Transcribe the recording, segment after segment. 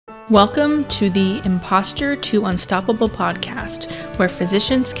Welcome to the Imposter to Unstoppable podcast, where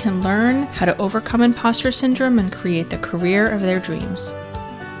physicians can learn how to overcome imposter syndrome and create the career of their dreams.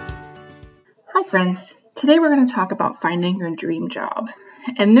 Hi friends, today we're going to talk about finding your dream job.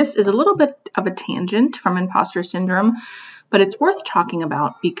 And this is a little bit of a tangent from imposter syndrome, but it's worth talking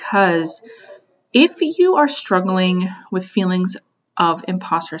about because if you are struggling with feelings of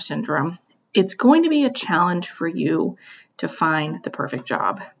imposter syndrome, it's going to be a challenge for you to find the perfect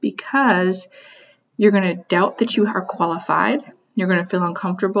job because you're going to doubt that you are qualified. You're going to feel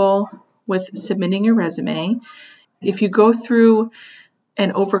uncomfortable with submitting your resume. If you go through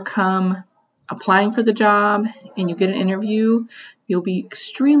and overcome applying for the job and you get an interview, you'll be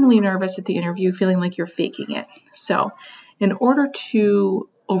extremely nervous at the interview, feeling like you're faking it. So in order to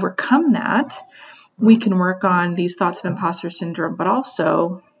overcome that, we can work on these thoughts of imposter syndrome, but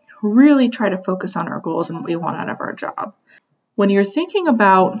also really try to focus on our goals and what we want out of our job. When you're thinking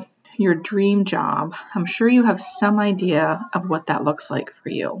about your dream job, I'm sure you have some idea of what that looks like for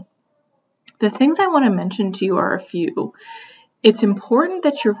you. The things I want to mention to you are a few. It's important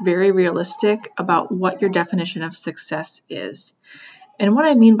that you're very realistic about what your definition of success is. And what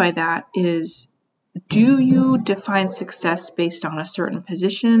I mean by that is, do you define success based on a certain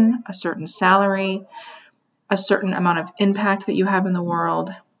position, a certain salary, a certain amount of impact that you have in the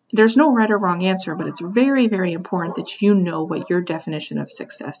world? There's no right or wrong answer, but it's very, very important that you know what your definition of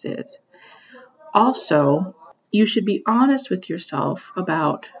success is. Also, you should be honest with yourself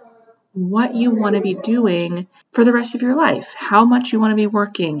about what you want to be doing for the rest of your life, how much you want to be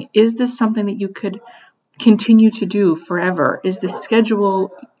working. Is this something that you could continue to do forever? Does the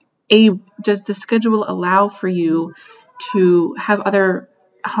schedule allow for you to have other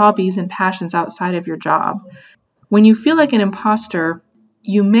hobbies and passions outside of your job? When you feel like an imposter,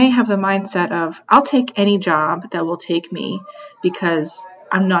 you may have the mindset of, I'll take any job that will take me because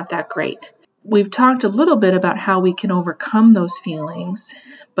I'm not that great. We've talked a little bit about how we can overcome those feelings,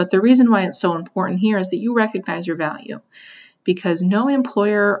 but the reason why it's so important here is that you recognize your value, because no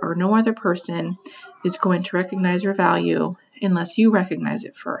employer or no other person is going to recognize your value unless you recognize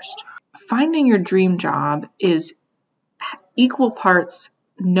it first. Finding your dream job is equal parts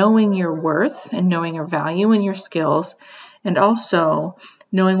knowing your worth and knowing your value and your skills, and also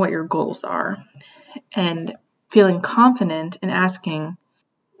knowing what your goals are and feeling confident in asking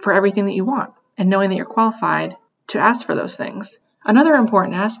for everything that you want and knowing that you're qualified to ask for those things. Another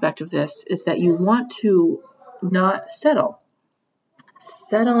important aspect of this is that you want to not settle.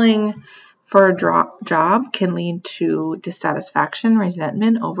 Settling for a job can lead to dissatisfaction,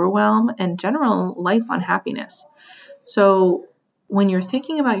 resentment, overwhelm, and general life unhappiness. So when you're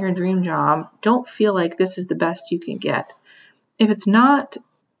thinking about your dream job, don't feel like this is the best you can get. If it's not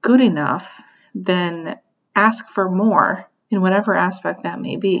good enough, then ask for more in whatever aspect that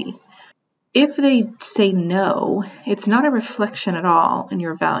may be. If they say no, it's not a reflection at all in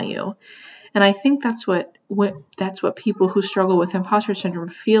your value. And I think that's what people who struggle with imposter syndrome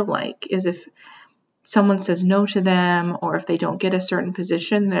feel like, is if someone says no to them or if they don't get a certain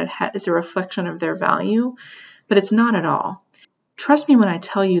position, that is a reflection of their value, but it's not at all. Trust me when I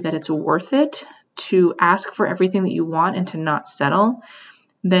tell you that it's worth it to ask for everything that you want and to not settle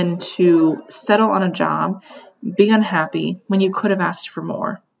than to settle on a job, be unhappy when you could have asked for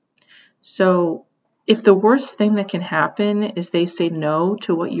more. So if the worst thing that can happen is they say no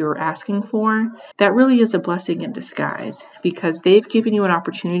to what you're asking for, that really is a blessing in disguise, because they've given you an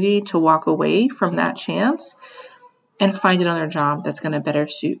opportunity to walk away from that chance and find another job that's going to better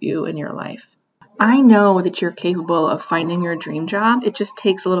suit you in your life. I know that you're capable of finding your dream job. It just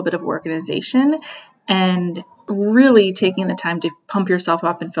takes a little bit of organization and really taking the time to pump yourself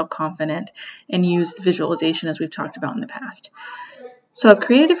up and feel confident and use the visualization as we've talked about in the past. So I've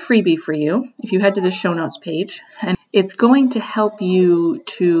created a freebie for you if you head to the show notes page, and it's going to help you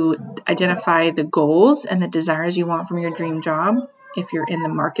to identify the goals and the desires you want from your dream job if you're in the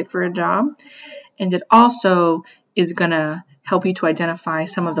market for a job. And it also is going to help you to identify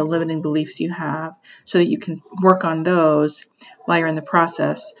some of the limiting beliefs you have so that you can work on those while you're in the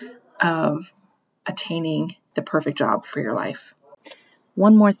process of attaining the perfect job for your life.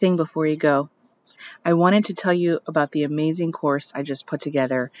 One more thing before you go. I wanted to tell you about the amazing course I just put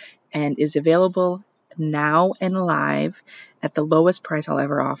together and is available now and live at the lowest price I'll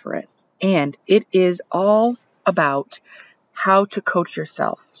ever offer it. And it is all about how to coach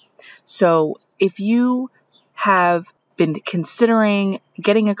yourself. So if you have been considering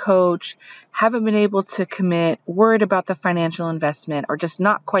getting a coach, haven't been able to commit, worried about the financial investment, or just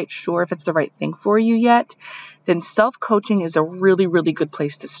not quite sure if it's the right thing for you yet, then self-coaching is a really, really good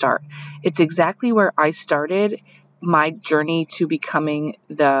place to start. It's exactly where I started my journey to becoming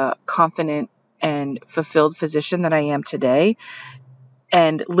the confident and fulfilled physician that I am today,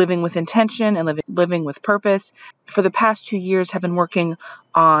 and living with intention and living with purpose. For the past 2 years, have been working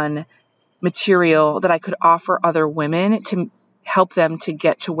on material that I could offer other women to help them to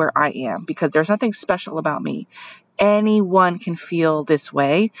get to where I am, because there's nothing special about me. Anyone can feel this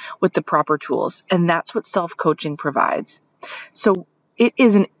way with the proper tools, and that's what self-coaching provides. So it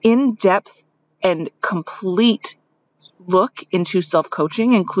is an in-depth and complete look into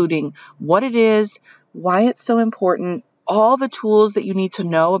self-coaching, including what it is, why it's so important, all the tools that you need to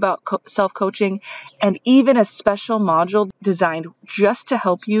know about self-coaching, and even a special module designed just to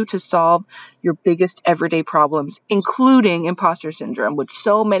help you to solve your biggest everyday problems, including imposter syndrome, which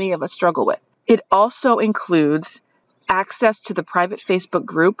so many of us struggle with. It also includes access to the private Facebook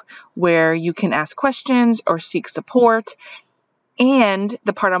group where you can ask questions or seek support. And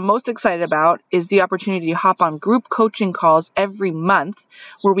the part I'm most excited about is the opportunity to hop on group coaching calls every month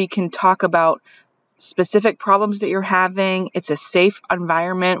where we can talk about specific problems that you're having. It's a safe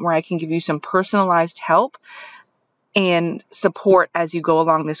environment where I can give you some personalized help and support as you go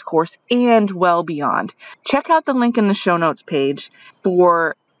along this course and well beyond. Check out the link in the show notes page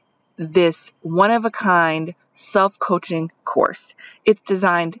for this one-of-a-kind self-coaching course. It's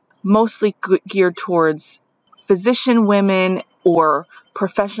designed mostly geared towards physician women or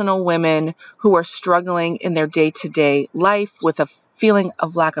professional women who are struggling in their day-to-day life with a feeling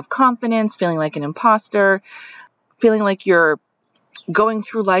of lack of confidence, feeling like an imposter, feeling like you're going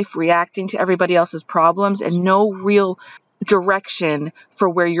through life reacting to everybody else's problems and no real direction for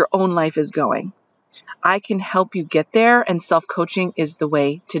where your own life is going. I can help you get there, and self-coaching is the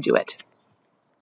way to do it.